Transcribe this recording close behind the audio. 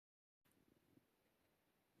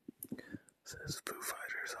Says Foo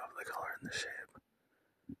Fighters off the color and the shape.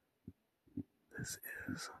 This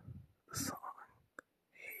is the song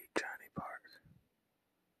Hey Johnny Park.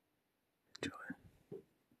 Enjoy.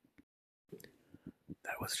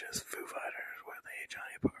 That was just Foo Fighters with Hey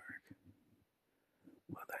Johnny Park,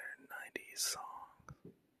 one of their 90s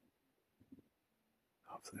songs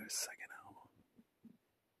off their second album.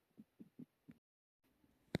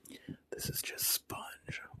 This is just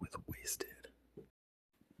Sponge with Wasted.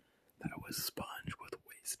 That was Sponge with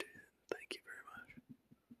Wasted. Thank you very much.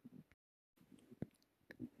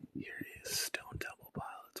 Here is Stone Temple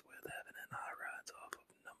Pilots with Heaven and High Rides off of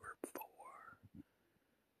number 4.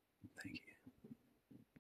 Thank you.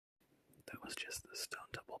 That was just the Stone